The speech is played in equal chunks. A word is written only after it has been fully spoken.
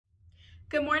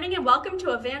Good morning and welcome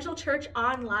to Evangel Church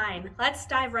Online. Let's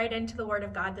dive right into the Word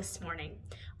of God this morning.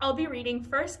 I'll be reading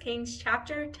 1 Kings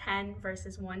chapter 10,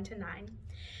 verses 1 to 9.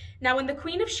 Now when the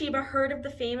Queen of Sheba heard of the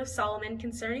fame of Solomon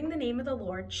concerning the name of the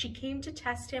Lord, she came to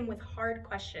test him with hard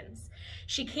questions.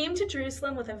 She came to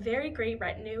Jerusalem with a very great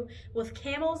retinue, with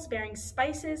camels bearing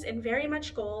spices and very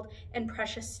much gold and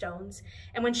precious stones.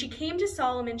 And when she came to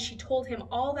Solomon, she told him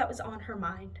all that was on her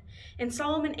mind. And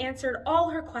Solomon answered all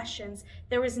her questions.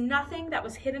 There was nothing that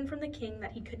was hidden from the king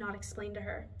that he could not explain to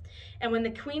her. And when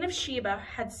the Queen of Sheba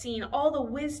had seen all the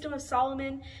wisdom of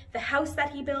Solomon, the house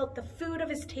that he built, the food of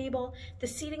his table, the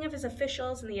seating of his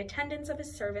officials, and the attendance of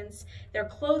his servants, their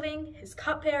clothing, his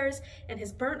cupbearers, and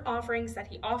his burnt offerings that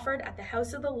he offered at the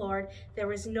house of the Lord, there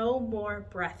was no more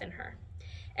breath in her.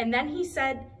 And then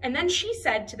she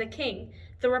said to the king,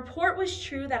 "The report was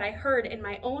true that I heard in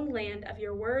my own land of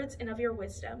your words and of your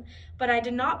wisdom, but I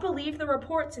did not believe the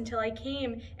reports until I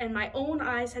came and my own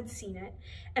eyes had seen it.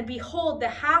 And behold, the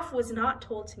half was not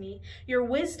told to me. Your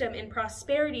wisdom and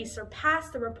prosperity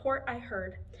surpassed the report I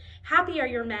heard. Happy are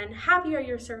your men, happy are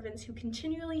your servants who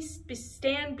continually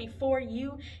stand before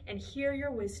you and hear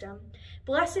your wisdom.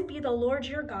 Blessed be the Lord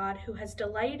your God, who has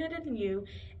delighted in you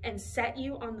and set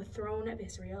you on the throne of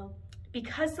Israel.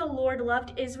 Because the Lord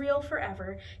loved Israel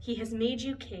forever, he has made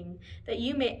you king, that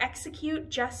you may execute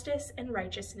justice and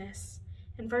righteousness."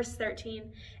 In verse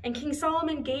 13, and King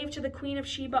Solomon gave to the Queen of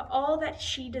Sheba all that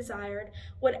she desired,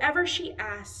 whatever she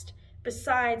asked,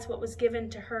 besides what was given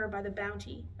to her by the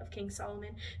bounty of King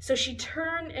Solomon. So she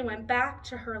turned and went back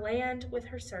to her land with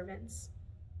her servants.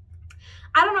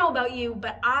 I don't know about you,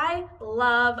 but I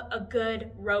love a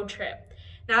good road trip.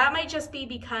 Now that might just be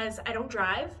because I don't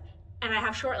drive and I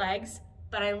have short legs,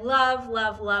 but I love,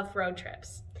 love, love road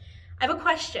trips. I have a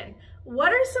question.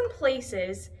 What are some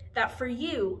places that for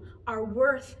you are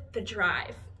worth the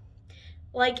drive?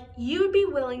 Like you'd be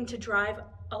willing to drive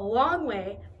a long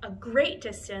way, a great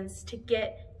distance to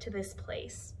get to this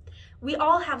place. We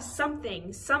all have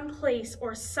something, some place,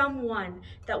 or someone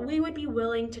that we would be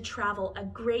willing to travel a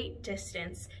great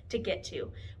distance to get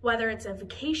to. Whether it's a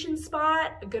vacation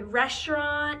spot, a good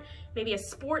restaurant, maybe a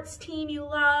sports team you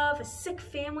love, a sick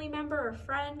family member or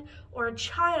friend, or a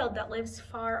child that lives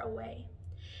far away.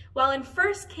 Well, in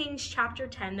 1 Kings chapter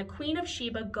 10, the Queen of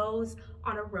Sheba goes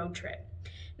on a road trip.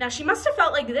 Now, she must have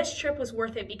felt like this trip was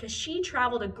worth it because she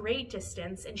traveled a great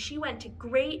distance and she went to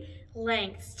great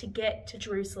lengths to get to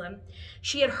Jerusalem.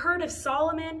 She had heard of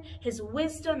Solomon, his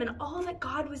wisdom, and all that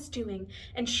God was doing,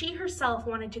 and she herself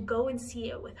wanted to go and see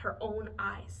it with her own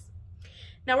eyes.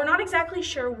 Now, we're not exactly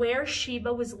sure where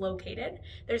Sheba was located.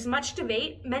 There's much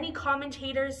debate. Many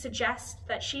commentators suggest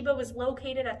that Sheba was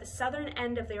located at the southern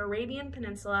end of the Arabian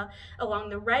Peninsula along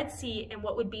the Red Sea in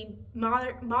what would be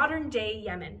modern-day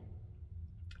Yemen.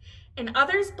 And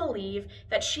others believe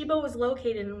that Sheba was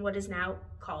located in what is now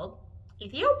called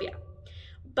Ethiopia.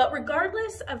 But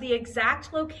regardless of the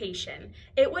exact location,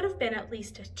 it would have been at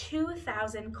least a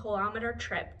 2,000-kilometer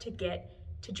trip to get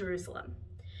to Jerusalem.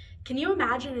 Can you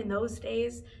imagine in those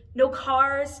days? No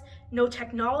cars, no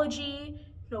technology,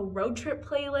 no road trip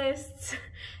playlists.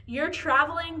 You're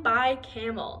traveling by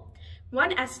camel.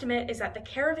 One estimate is that the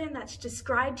caravan that's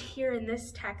described here in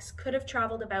this text could have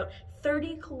traveled about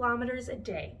 30 kilometers a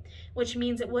day, which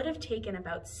means it would have taken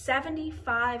about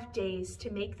 75 days to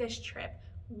make this trip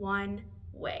one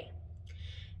way.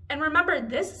 And remember,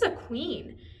 this is a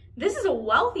queen. This is a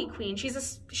wealthy queen.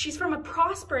 She's from a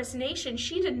prosperous nation.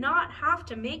 She did not have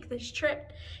to make this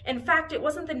trip. In fact, it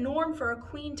wasn't the norm for a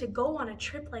queen to go on a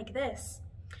trip like this.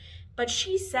 But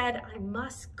she said, "I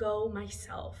must go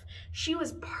myself." She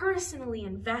was personally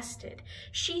invested.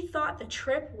 She thought the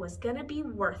trip was gonna be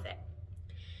worth it.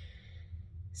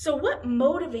 So what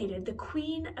motivated the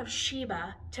Queen of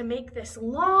Sheba to make this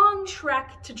long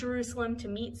trek to Jerusalem to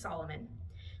meet Solomon?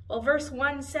 Well, verse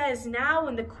 1 says, "Now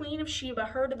when the Queen of Sheba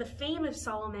heard of the fame of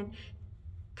Solomon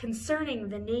concerning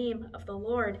the name of the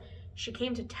Lord, she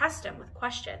came to test him with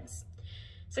questions."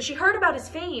 So she heard about his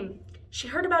fame. She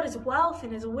heard about his wealth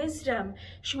and his wisdom.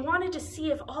 She wanted to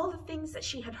see if all the things that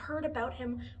she had heard about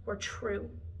him were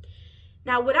true.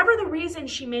 Now, whatever the reason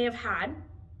she may have had,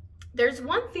 there's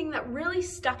one thing that really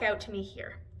stuck out to me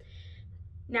here.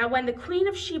 Now, when the Queen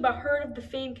of Sheba heard of the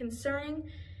fame concerning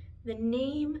the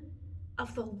name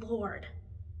of the Lord.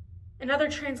 Another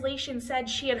translation said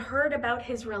she had heard about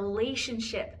his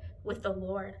relationship with the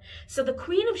Lord. So the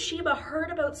Queen of Sheba heard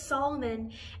about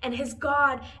Solomon and his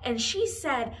God, and she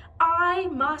said, "I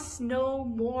must know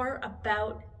more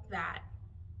about that."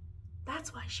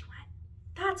 That's why she went.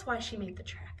 That's why she made the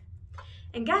trek.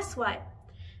 And guess what?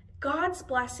 God's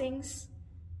blessings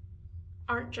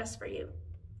aren't just for you.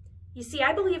 You see,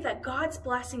 I believe that God's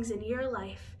blessings in your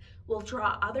life will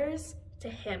draw others to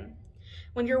him.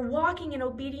 When you're walking in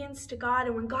obedience to God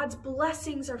and when God's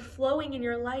blessings are flowing in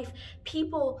your life,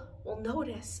 people will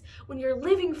notice. When you're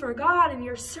living for God and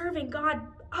you're serving God,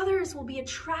 others will be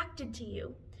attracted to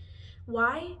you.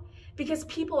 Why? Because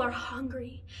people are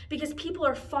hungry, because people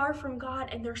are far from God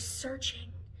and they're searching.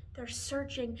 They're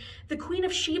searching. The Queen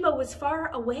of Sheba was far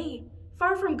away,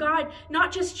 far from God,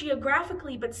 not just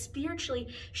geographically, but spiritually.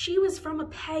 She was from a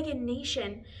pagan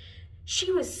nation.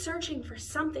 She was searching for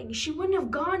something. She wouldn't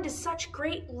have gone to such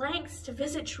great lengths to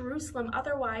visit Jerusalem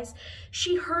otherwise.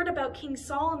 She heard about King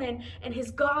Solomon and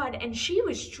his God, and she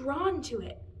was drawn to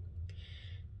it.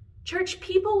 Church,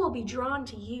 people will be drawn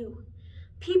to you.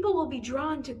 People will be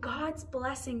drawn to God's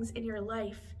blessings in your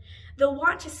life. They'll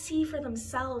want to see for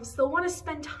themselves. They'll want to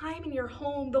spend time in your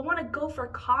home. They'll want to go for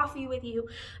coffee with you.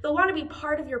 They'll want to be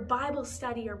part of your Bible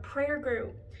study or prayer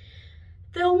group.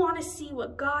 They'll want to see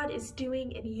what God is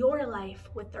doing in your life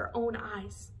with their own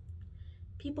eyes.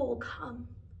 People will come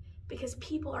because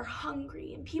people are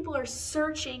hungry and people are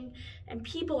searching and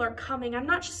people are coming. I'm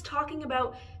not just talking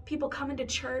about people coming to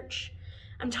church.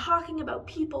 I'm talking about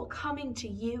people coming to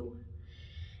you.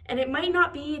 And it might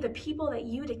not be the people that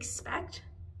you'd expect.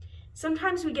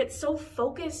 Sometimes we get so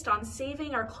focused on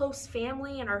saving our close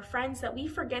family and our friends that we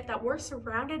forget that we're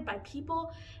surrounded by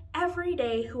people every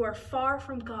day who are far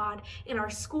from God, in our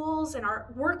schools, in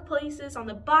our workplaces, on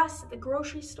the bus, at the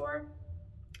grocery store.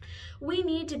 We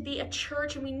need to be a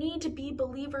church and we need to be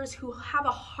believers who have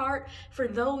a heart for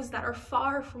those that are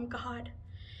far from God,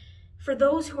 for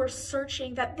those who are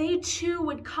searching, that they too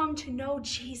would come to know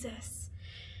Jesus.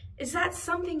 Is that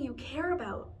something you care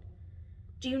about?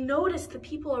 Do you notice the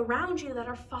people around you that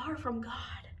are far from God?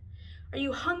 Are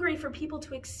you hungry for people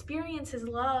to experience his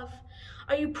love?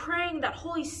 Are you praying that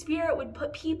Holy Spirit would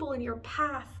put people in your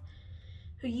path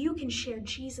who you can share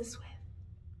Jesus with?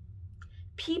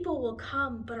 People will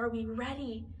come, but are we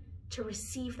ready to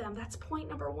receive them? That's point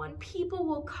number one. People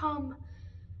will come,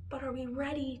 but are we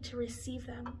ready to receive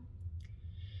them?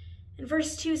 And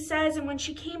verse 2 says, and when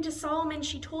she came to Solomon,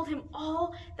 she told him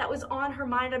all that was on her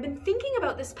mind. I've been thinking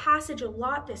about this passage a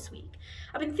lot this week.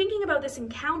 I've been thinking about this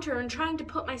encounter and trying to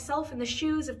put myself in the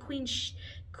shoes of the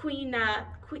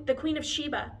Queen of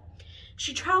Sheba.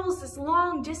 She travels this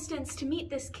long distance to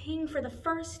meet this king for the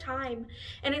first time.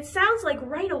 And it sounds like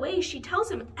right away she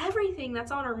tells him everything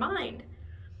that's on her mind.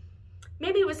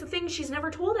 Maybe it was the things she's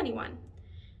never told anyone.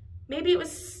 Maybe it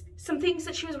was some things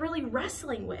that she was really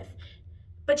wrestling with.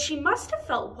 But she must have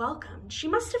felt welcomed. She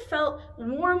must have felt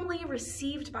warmly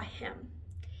received by him.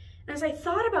 And as I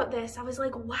thought about this, I was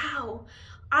like, wow,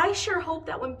 I sure hope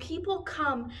that when people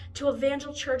come to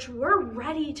Evangel Church, we're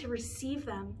ready to receive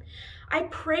them. I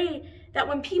pray that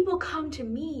when people come to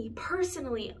me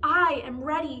personally, I am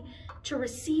ready to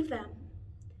receive them.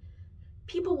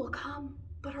 People will come,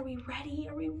 but are we ready?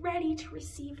 Are we ready to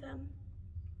receive them?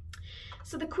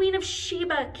 So the Queen of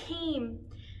Sheba came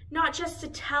not just to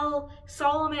tell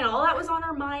Solomon all that was on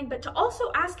her mind, but to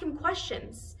also ask him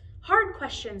questions. Hard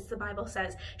questions, the Bible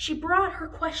says. She brought her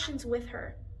questions with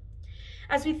her.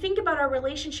 As we think about our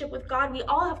relationship with God, we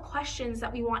all have questions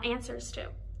that we want answers to.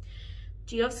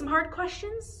 Do you have some hard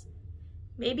questions?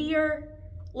 Maybe you're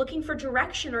looking for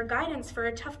direction or guidance for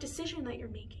a tough decision that you're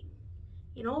making.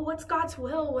 You know, what's God's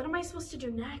will? What am I supposed to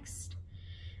do next?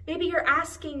 Maybe you're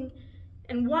asking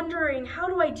and wondering, how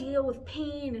do I deal with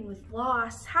pain and with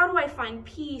loss? How do I find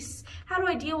peace? How do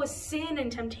I deal with sin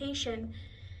and temptation?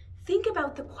 Think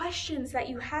about the questions that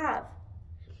you have.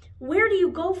 Where do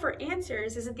you go for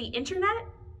answers? Is it the internet?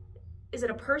 Is it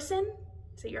a person?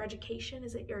 Is it your education?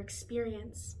 Is it your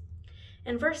experience?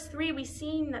 In verse 3, we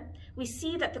see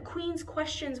that the queen's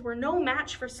questions were no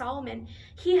match for Solomon.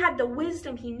 He had the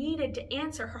wisdom he needed to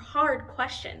answer her hard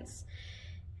questions.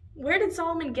 Where did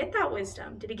Solomon get that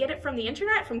wisdom? Did he get it from the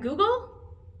internet, from Google?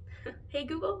 Hey,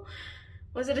 Google.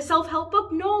 Was it a self-help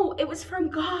book? No, it was from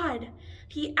God.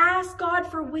 He asked God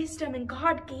for wisdom and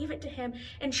God gave it to him.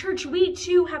 And church, we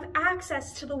too have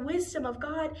access to the wisdom of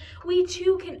God. We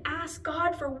too can ask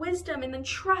God for wisdom and then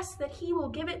trust that he will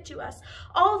give it to us.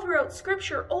 All throughout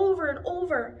scripture, over and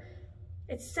over,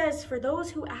 it says, for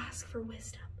those who ask for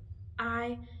wisdom,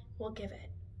 I will give it.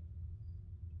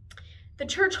 The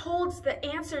church holds the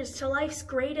answers to life's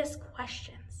greatest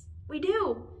questions. We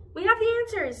do. We have the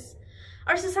answers.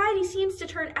 Our society seems to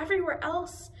turn everywhere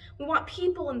else. We want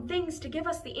people and things to give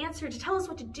us the answer, to tell us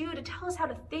what to do, to tell us how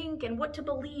to think and what to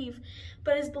believe.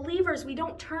 But as believers, we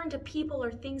don't turn to people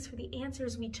or things for the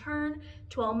answers. We turn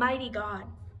to Almighty God.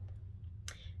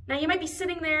 Now, you might be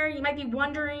sitting there, you might be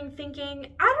wondering,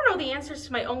 thinking, I don't know the answers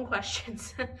to my own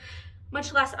questions,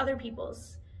 much less other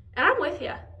people's. And I'm with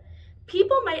you.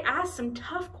 People might ask some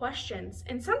tough questions,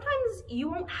 and sometimes you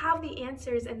won't have the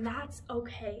answers, and that's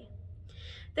okay.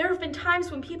 There have been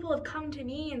times when people have come to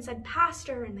me and said,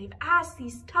 Pastor, and they've asked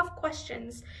these tough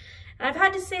questions. And I've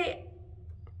had to say,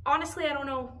 honestly, I don't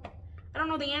know. I don't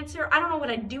know the answer. I don't know what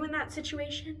I'd do in that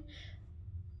situation.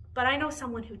 But I know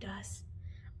someone who does.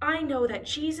 I know that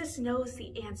Jesus knows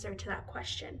the answer to that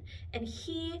question, and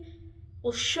he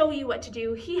will show you what to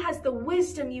do. He has the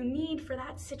wisdom you need for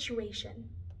that situation.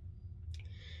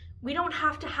 We don't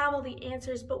have to have all the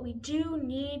answers, but we do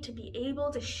need to be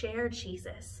able to share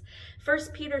Jesus. 1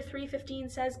 Peter 3:15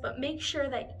 says, but make sure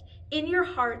that in your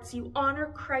hearts you honor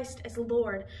Christ as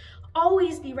Lord.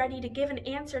 Always be ready to give an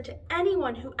answer to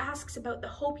anyone who asks about the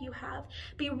hope you have.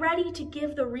 Be ready to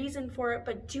give the reason for it,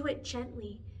 but do it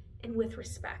gently and with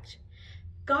respect.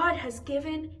 God has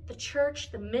given the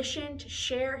church the mission to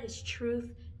share his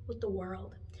truth with the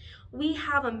world. We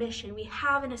have a mission. We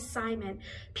have an assignment.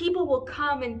 People will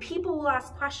come and people will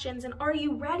ask questions. And are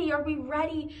you ready? Are we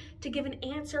ready to give an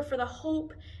answer for the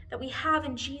hope that we have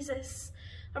in Jesus?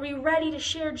 Are we ready to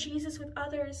share Jesus with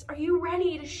others? Are you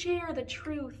ready to share the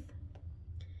truth?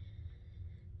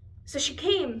 So she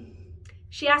came.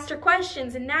 She asked her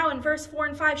questions, and now in verse 4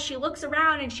 and 5, she looks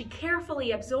around and she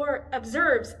carefully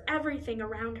observes everything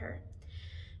around her.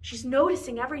 She's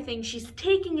noticing everything. She's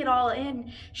taking it all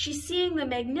in. She's seeing the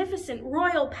magnificent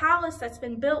royal palace that's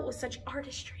been built with such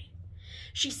artistry.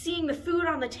 She's seeing the food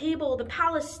on the table, the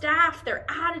palace staff, their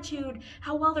attitude,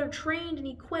 how well they're trained and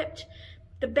equipped,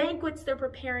 the banquets they're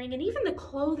preparing, and even the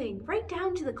clothing, right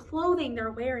down to the clothing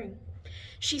they're wearing.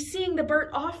 She's seeing the burnt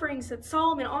offerings that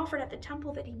Solomon offered at the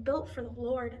temple that he built for the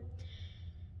Lord.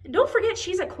 And don't forget,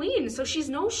 she's a queen, so she's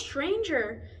no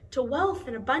stranger to wealth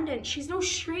and abundance. She's no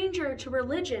stranger to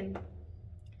religion.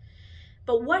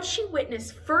 But what she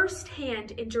witnessed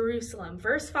firsthand in Jerusalem,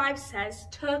 verse 5 says,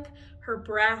 took her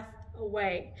breath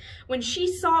away. When she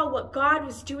saw what God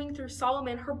was doing through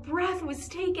Solomon, her breath was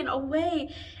taken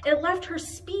away. It left her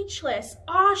speechless,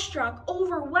 awestruck,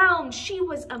 overwhelmed. She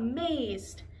was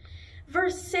amazed.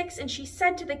 Verse 6, and she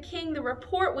said to the king, the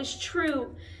report was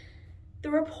true. The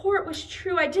report was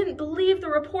true. I didn't believe the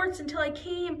reports until I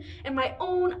came and my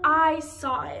own eyes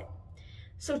saw it.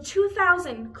 So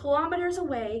 2,000 kilometers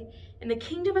away in the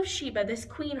kingdom of Sheba, this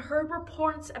queen heard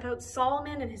reports about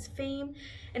Solomon and his fame.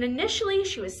 And initially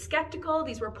she was skeptical.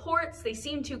 These reports, they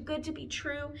seemed too good to be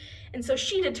true. And so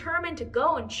she determined to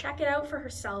go and check it out for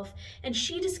herself. And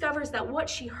she discovers that what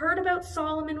she heard about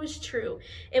Solomon was true.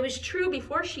 It was true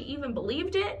before she even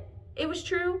believed it. It was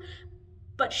true.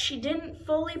 But she didn't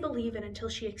fully believe it until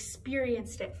she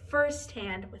experienced it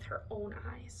firsthand with her own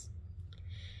eyes.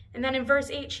 And then in verse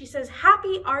 8, she says,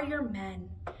 happy are your men.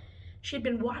 She had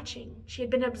been watching. She had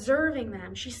been observing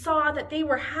them. She saw that they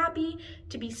were happy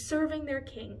to be serving their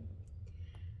king.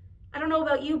 I don't know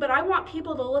about you, but I want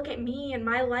people to look at me and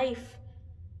my life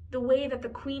the way that the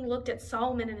queen looked at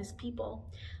Solomon and his people.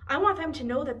 I want them to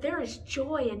know that there is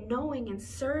joy in knowing and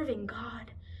serving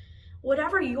God.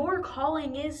 Whatever your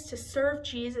calling is to serve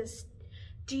Jesus,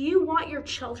 do you want your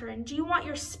children? Do you want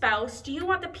your spouse? Do you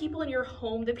want the people in your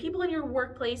home, the people in your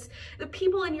workplace, the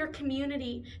people in your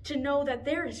community to know that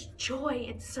there is joy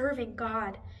in serving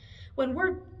God? When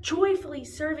we're joyfully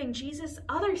serving Jesus,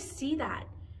 others see that,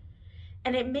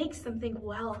 and it makes them think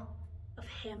well of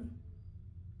him.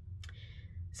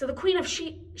 So the queen of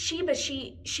Sheba,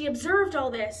 she observed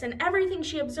all this, and everything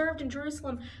she observed in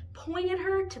Jerusalem pointed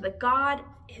her to the God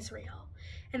of Israel.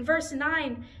 In verse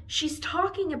 9, she's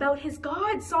talking about his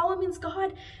God, Solomon's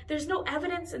God. There's no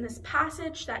evidence in this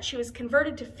passage that she was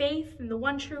converted to faith in the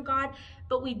one true God,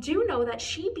 but we do know that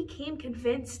she became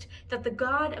convinced that the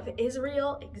God of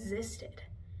Israel existed.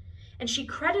 And she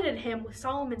credited him with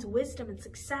Solomon's wisdom and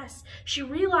success. She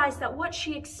realized that what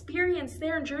she experienced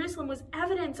there in Jerusalem was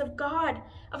evidence of God,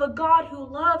 of a God who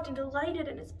loved and delighted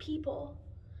in his people.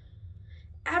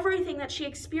 Everything that she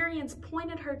experienced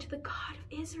pointed her to the God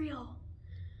of Israel.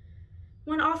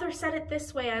 One author said it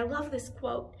this way, I love this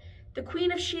quote, the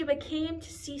Queen of Sheba came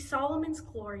to see Solomon's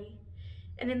glory,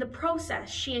 and in the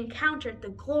process she encountered the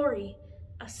glory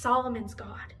of Solomon's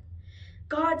God.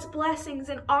 God's blessings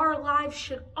in our lives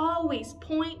should always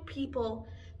point people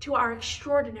to our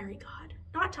extraordinary God,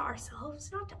 not to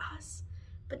ourselves, not to us,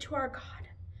 but to our God.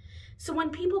 So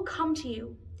when people come to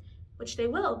you, which they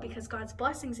will because God's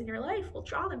blessings in your life will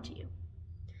draw them to you,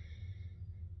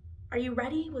 are you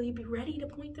ready? Will you be ready to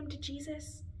point them to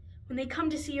Jesus? When they come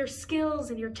to see your skills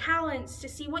and your talents, to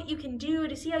see what you can do,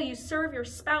 to see how you serve your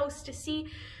spouse, to see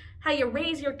how you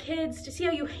raise your kids, to see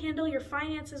how you handle your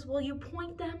finances, will you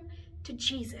point them to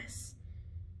Jesus?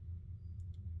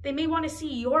 They may want to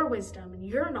see your wisdom and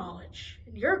your knowledge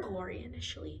and your glory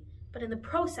initially, but in the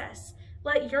process,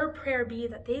 let your prayer be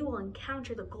that they will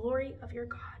encounter the glory of your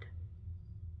God.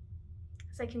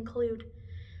 As I conclude,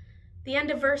 the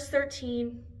end of verse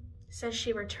 13 says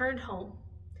she returned home.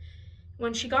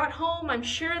 When she got home, I'm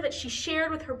sure that she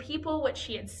shared with her people what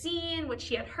she had seen, what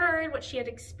she had heard, what she had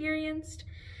experienced.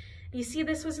 You see,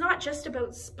 this was not just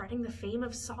about spreading the fame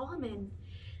of Solomon.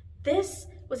 This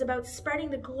was about spreading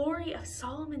the glory of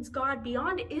Solomon's God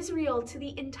beyond Israel to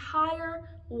the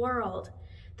entire world.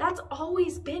 That's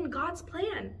always been God's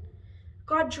plan.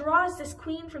 God draws this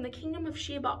queen from the kingdom of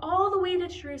Sheba all the way to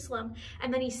Jerusalem,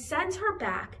 and then he sends her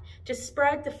back to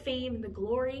spread the fame and the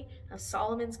glory of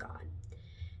Solomon's God.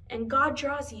 And God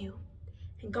draws you,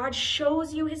 and God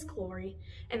shows you his glory,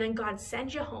 and then God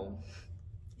sends you home.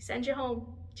 He sends you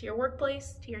home to your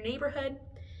workplace, to your neighborhood,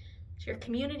 to your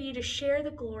community to share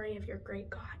the glory of your great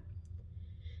God.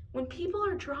 When people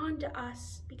are drawn to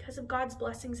us because of God's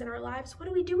blessings in our lives, what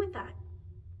do we do with that?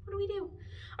 What do we do?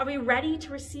 Are we ready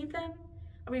to receive them?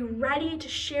 Are we ready to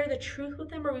share the truth with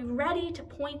them? Are we ready to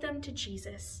point them to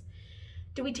Jesus?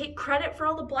 Do we take credit for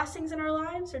all the blessings in our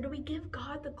lives, or do we give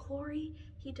God the glory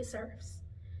he deserves?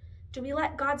 Do we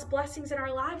let God's blessings in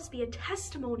our lives be a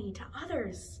testimony to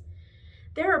others?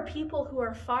 There are people who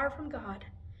are far from God,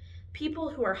 people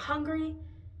who are hungry,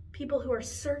 people who are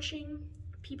searching,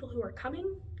 people who are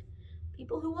coming,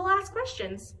 people who will ask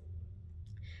questions,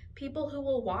 people who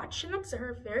will watch and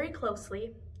observe very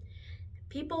closely,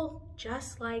 people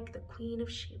just like the Queen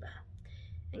of Sheba.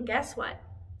 And guess what?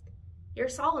 You're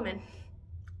Solomon.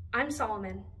 I'm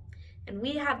Solomon. And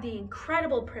we have the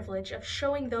incredible privilege of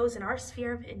showing those in our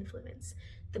sphere of influence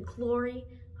the glory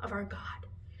of our God.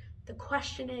 The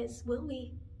question is, will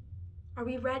we? Are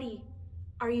we ready?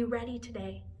 Are you ready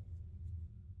today?